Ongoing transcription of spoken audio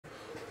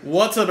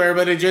What's up,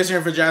 everybody? Jason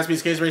here for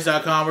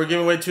JaspysCaseBreaks.com. We're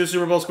giving away 2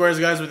 Super Bowl squares,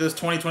 guys, with this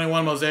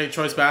 2021 Mosaic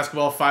Choice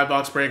Basketball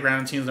 5-box break.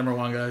 Random teams number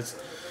 1,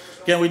 guys.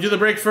 Again, we do the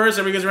break first.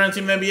 Everybody gets a random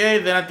team in the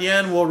NBA. Then at the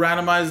end, we'll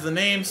randomize the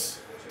names.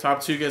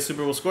 Top 2 get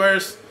Super Bowl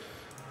squares.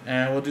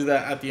 And we'll do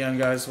that at the end,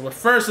 guys. But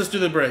first, let's do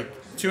the break.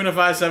 2 and a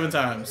 5, 7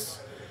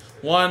 times.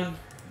 1,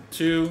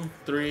 2,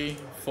 3,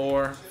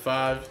 4,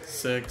 5,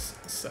 6,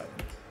 7.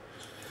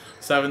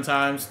 7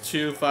 times.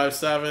 2, 5,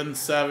 7.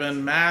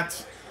 7.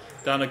 Matt.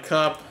 Down to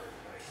Cup.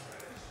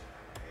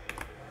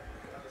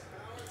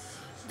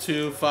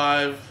 2,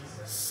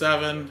 5,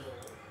 7.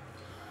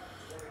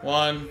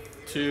 1,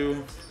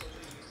 2,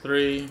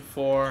 3,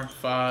 4,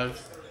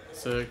 5,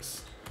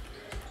 6,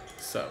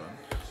 7.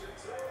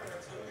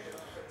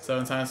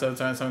 7 times, 7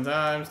 times, 7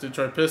 times.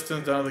 Detroit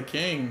Pistons down to the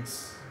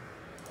Kings.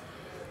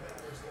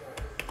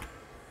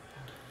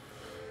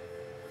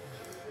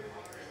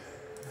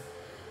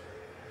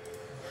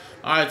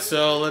 Alright,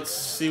 so let's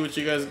see what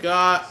you guys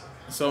got.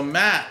 So,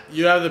 Matt,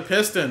 you have the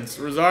Pistons.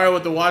 Rosario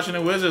with the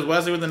Washington Wizards.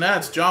 Wesley with the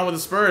Nets. John with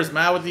the Spurs.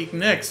 Matt with the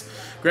Knicks.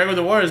 Greg with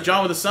the Warriors.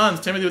 John with the Suns.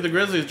 Timothy with the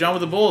Grizzlies. John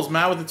with the Bulls.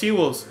 Matt with the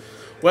T-Wolves.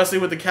 Wesley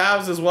with the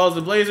Cavs as well as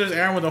the Blazers.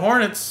 Aaron with the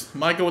Hornets.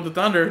 Michael with the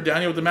Thunder.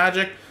 Daniel with the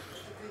Magic.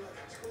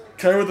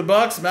 Kerry with the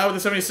Bucks. Matt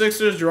with the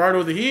 76ers. Gerardo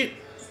with the Heat.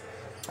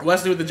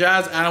 Wesley with the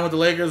Jazz. Adam with the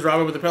Lakers.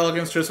 Robert with the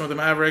Pelicans. Tristan with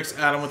the Mavericks.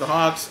 Adam with the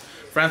Hawks.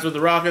 France with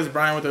the Rockets,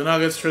 Brian with the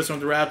Nuggets, Tristan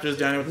with the Raptors,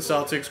 Danny with the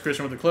Celtics,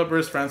 Christian with the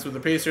Clippers, France with the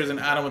Pacers, and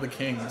Adam with the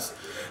Kings.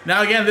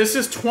 Now again, this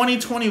is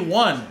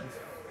 2021.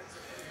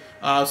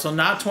 So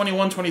not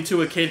 21-22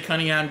 with Cade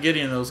Cunningham,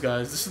 Gideon, those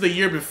guys. This is the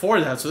year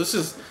before that. So this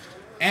is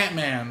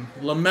Ant-Man,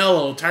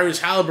 LaMelo,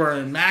 Tyrese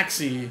Halliburton,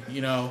 Maxey,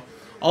 you know,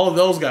 all of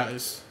those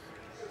guys.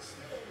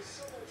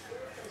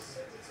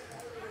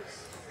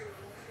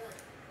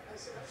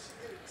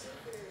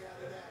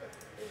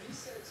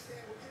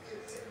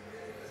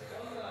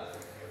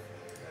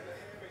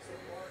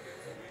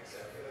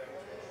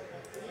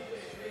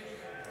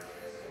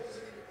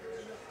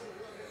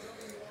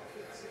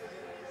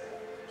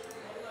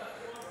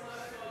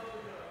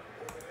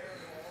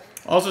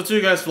 Also,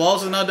 too, guys,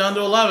 Flawless is now down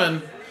to 11.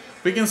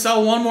 If we can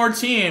sell one more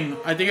team,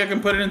 I think I can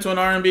put it into an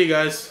R&B,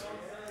 guys.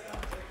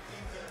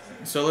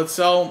 So let's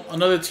sell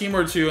another team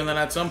or two, and then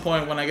at some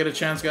point, when I get a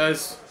chance,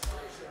 guys,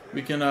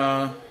 we can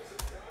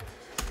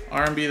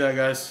R&B that,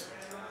 guys.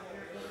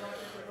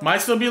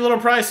 Might still be a little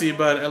pricey,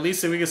 but at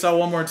least if we can sell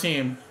one more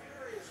team,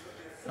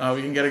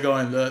 we can get it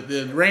going.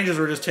 The Rangers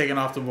were just taken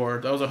off the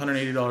board. That was a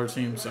 $180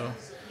 team, so...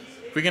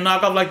 If we can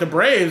knock off like the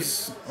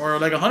Braves or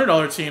like a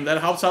 $100 team, that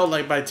helps out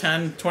like by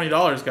 $10,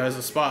 $20, guys,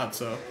 a spot.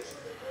 So.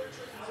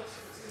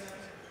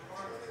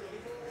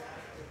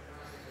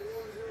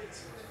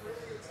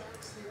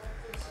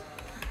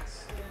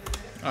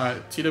 All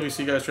right,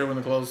 TWC guys, trade when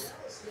the close.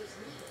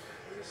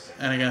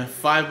 And again,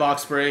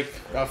 5-box break.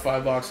 Got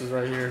 5 boxes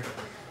right here.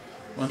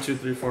 1, 2,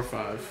 3, 4,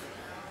 5.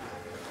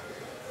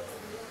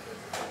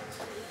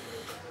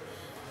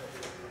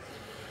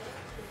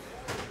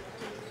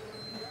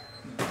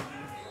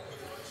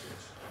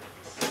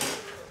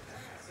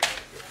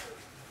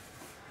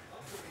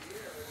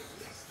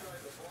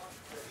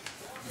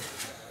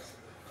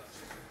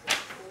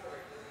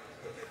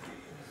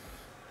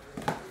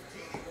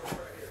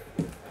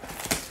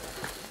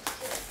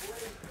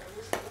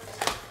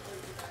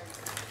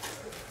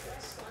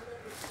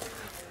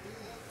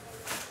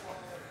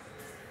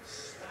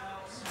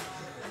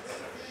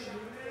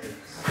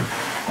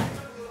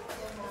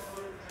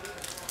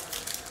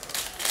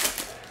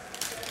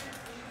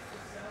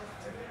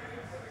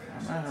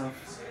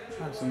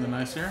 I have something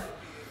nice here.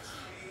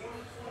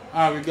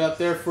 Alright, we got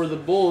there for the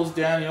Bulls,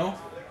 Daniel.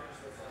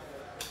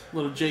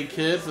 Little J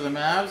Kidd for the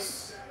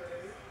Mavs.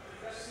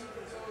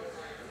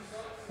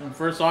 And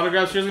first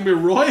autograph here is going to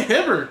be Roy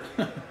Hibbert.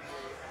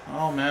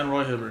 Oh man,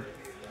 Roy Hibbert.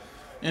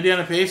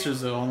 Indiana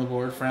Pacers, though, on the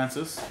board.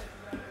 Francis.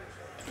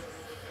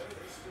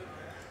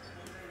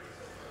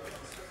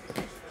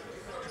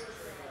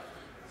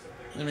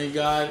 Then we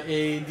got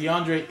a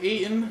DeAndre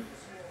Ayton.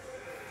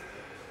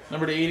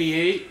 Number to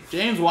 88,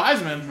 James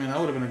Wiseman. Man, that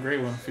would have been a great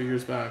one a few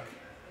years back.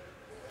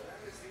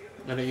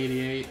 At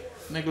 88,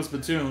 Nicholas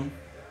Batum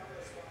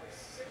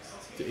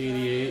to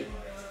 88,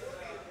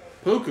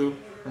 Puku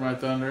for my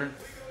Thunder,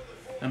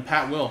 and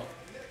Pat Will.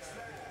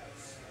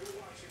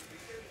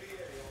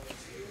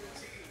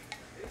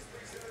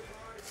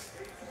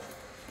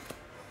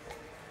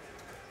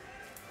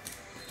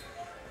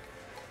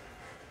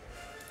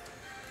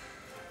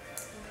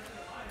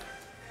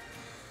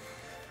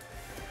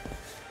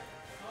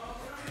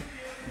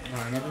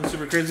 Alright, nothing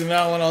super crazy in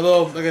that one,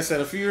 although, like I said,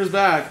 a few years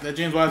back, that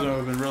James Wiseman would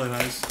have been really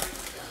nice.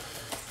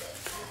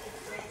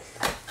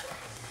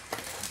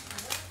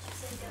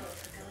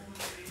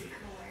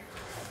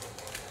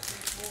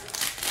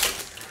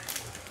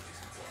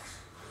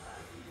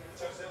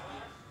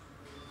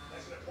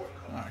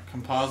 Alright,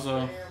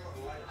 Compazzo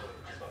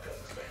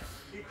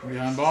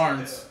behind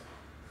Barnes.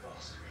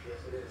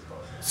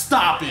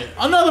 Stop it!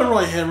 Another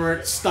Roy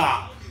Hibbert.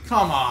 Stop.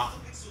 Come on.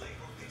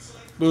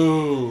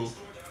 Boo.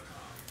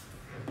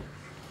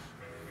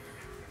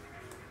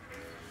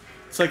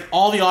 It's like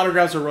all the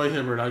autographs are Roy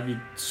Hibbert. I'd be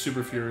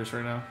super furious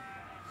right now.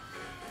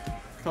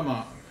 Come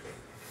on.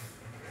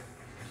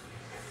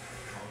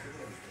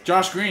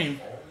 Josh Green.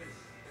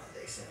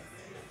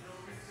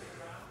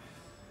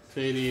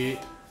 /88.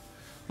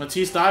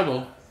 Matisse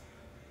Thybulle.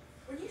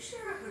 When you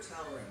share a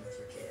hotel room with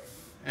your kid.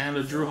 And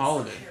a Drew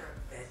Holiday. Share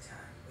a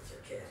bedtime with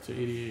your kid.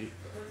 /88.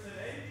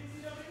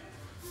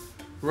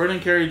 Roden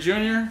Carey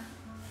Jr.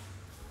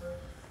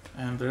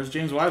 And there's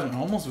James Wiseman.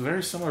 Almost a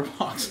very similar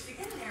box.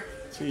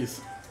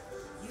 Jeez.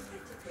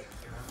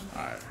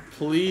 Alright.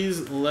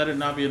 Please let it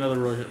not be another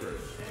Roy Hibbert.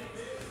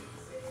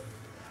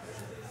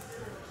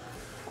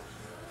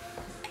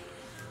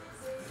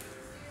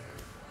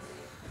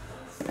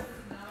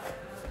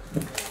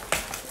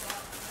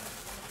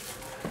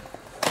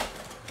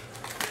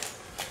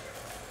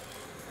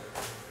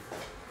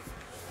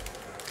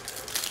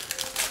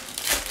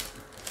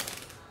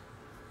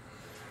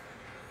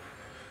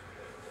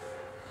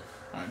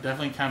 Alright,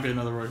 definitely can't be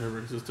another Roy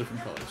Hibbert because it's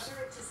different colors.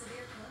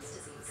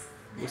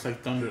 Looks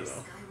like Thunder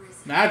though.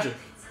 Magic.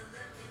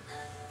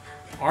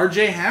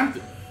 RJ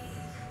Hampton.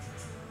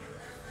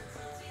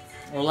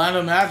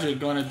 Orlando Magic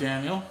going to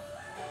Daniel.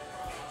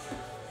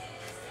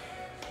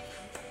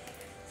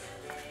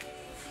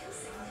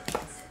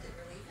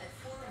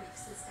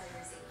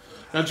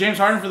 Now James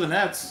Harden for the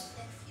Nets.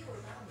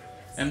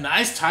 And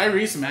nice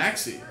Tyrese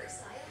Maxey.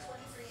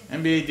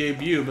 NBA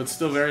debut, but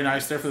still very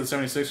nice there for the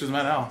 76ers.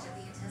 Matt Al.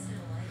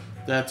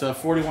 That's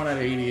 41 out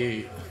of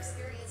 88.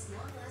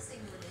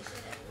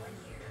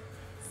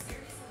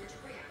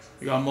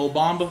 We got Mo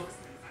Bamba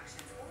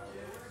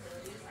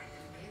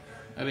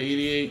at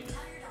 88.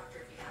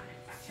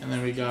 And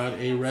then we got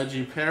a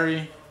Reggie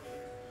Perry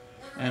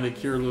and a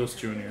Kira Lewis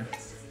Jr.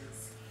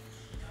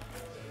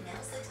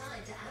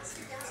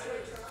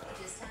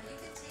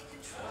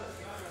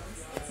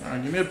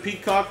 Alright, give me a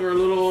Peacock or a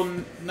little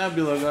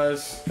Nebula,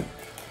 guys.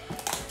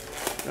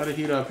 Gotta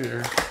heat up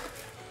here.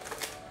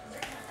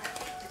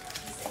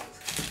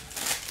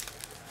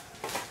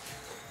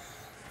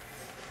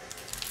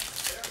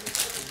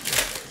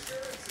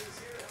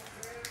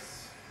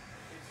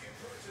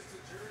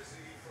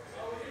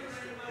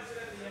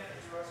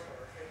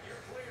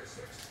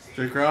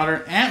 Jay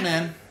Crowder,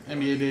 Ant-Man,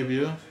 NBA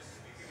debut.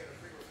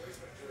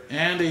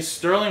 And a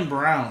Sterling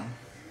Brown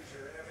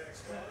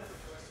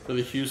for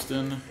the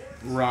Houston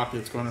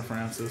Rockets going to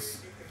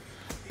Francis.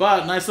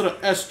 But nice little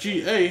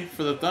SGA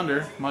for the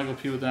Thunder. Michael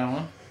P with that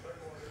one.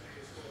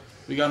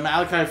 We got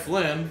Malachi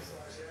Flynn.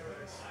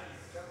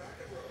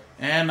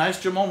 And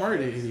nice Jamal Murray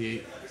to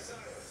 88.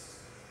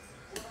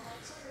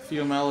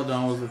 Theo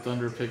Maledon was the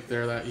Thunder pick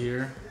there that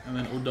year. And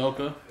then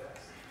Udoka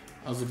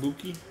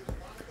Azubuike.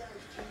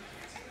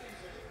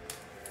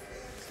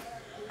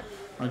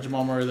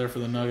 Jamal Murray there for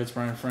the Nuggets.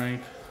 Brian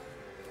Frank.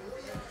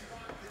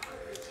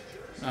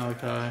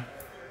 Malachi.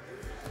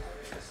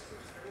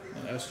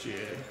 And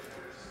SGA.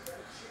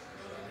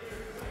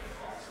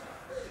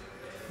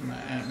 And the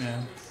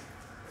Ant-Man.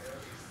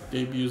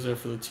 Debuts there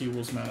for the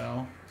T-Wolves. Matt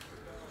Al.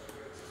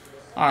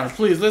 Alright,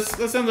 please,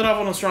 let's end it off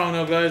on a strong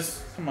note,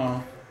 guys. Come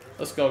on.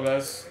 Let's go,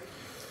 guys.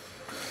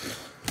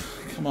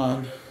 Come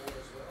on.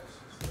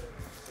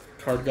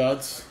 Card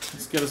gods.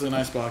 Let's get us a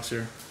nice box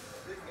here.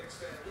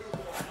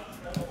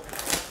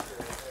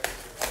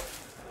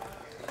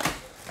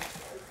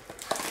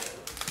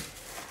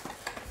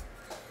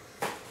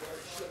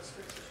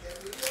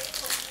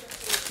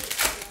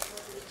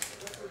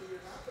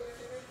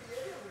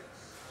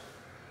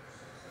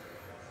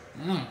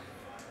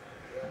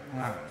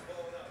 Wow.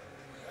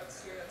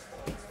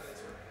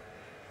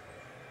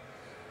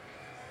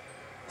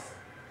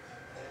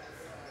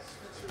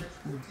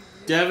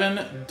 Devin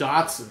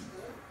Dotson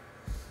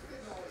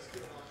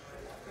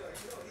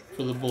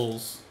for the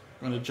Bulls.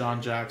 Going to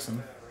John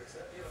Jackson.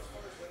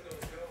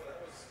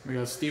 We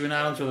got Steven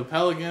Adams for the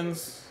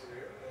Pelicans.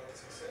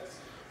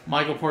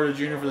 Michael Porter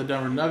Jr. for the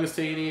Denver Nuggets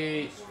to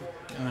 88.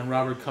 And then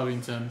Robert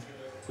Covington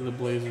for the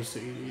Blazers to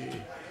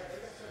 88.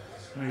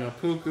 And we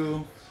got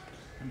Puku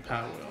and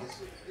Pat Will.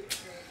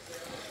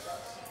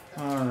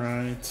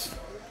 Alright.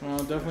 Well,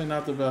 definitely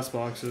not the best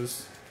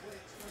boxes.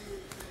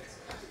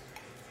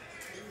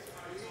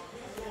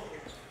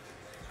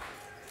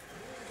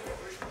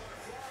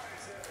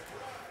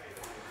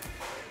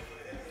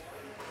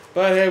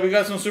 But hey, we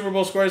got some Super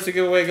Bowl squares to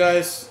give away,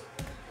 guys.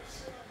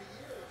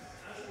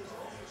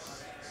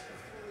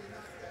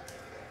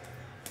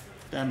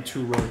 Damn,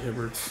 2 Roy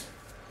Hibberts.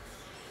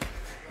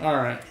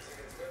 Alright.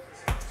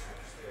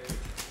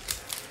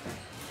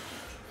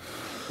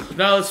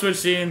 Now let's switch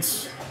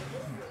scenes.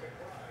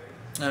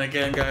 And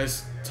again,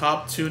 guys,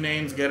 top 2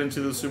 names get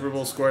into the Super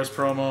Bowl squares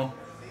promo.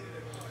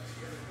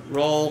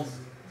 Roll.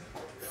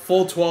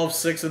 Full 12,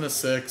 6 and a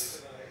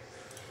 6.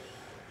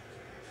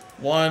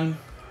 1,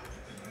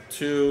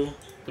 2,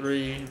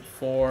 3,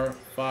 4,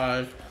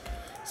 5,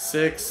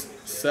 6,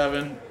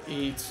 7,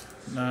 8,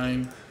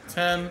 9,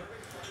 10,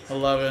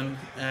 11,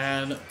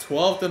 and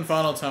 12th and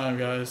final time,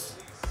 guys.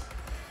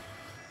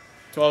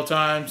 12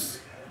 times,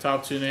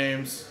 top 2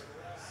 names.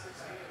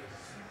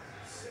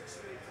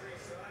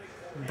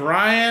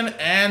 Brian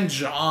and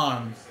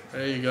John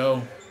There you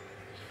go.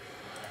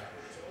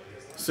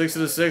 6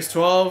 of the 6,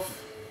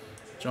 12.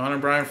 John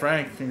and Brian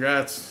Frank,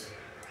 congrats.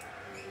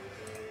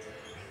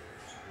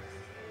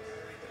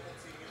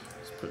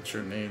 Let's put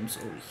your names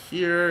over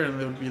here, and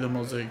it would be the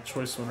Mosaic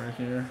choice one right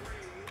here.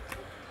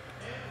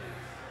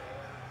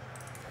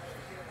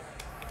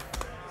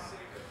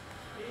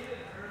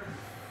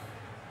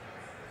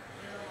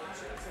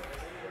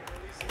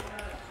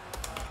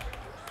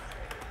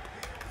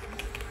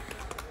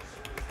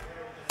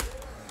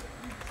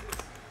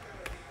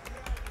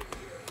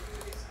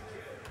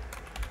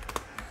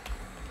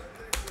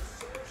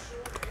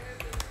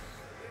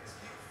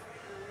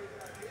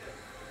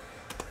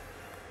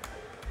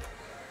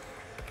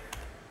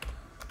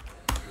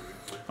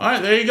 All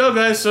right, there you go,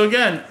 guys. So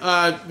again,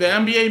 the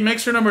NBA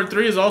Mixer number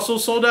 3 is also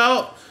sold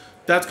out.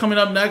 That's coming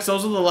up next.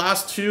 Those are the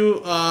last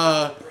two,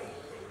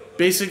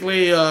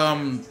 basically,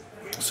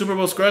 Super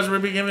Bowl scores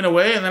we'll be giving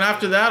away. And then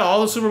after that, all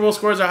the Super Bowl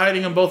scores are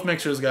hiding in both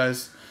mixers,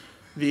 guys.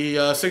 The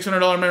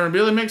 $600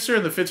 memorabilia mixer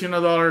and the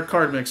 $1,500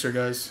 card mixer,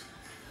 guys.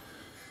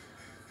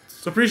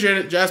 So appreciate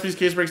it.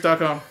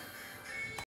 JaspysCaseBreaks.com.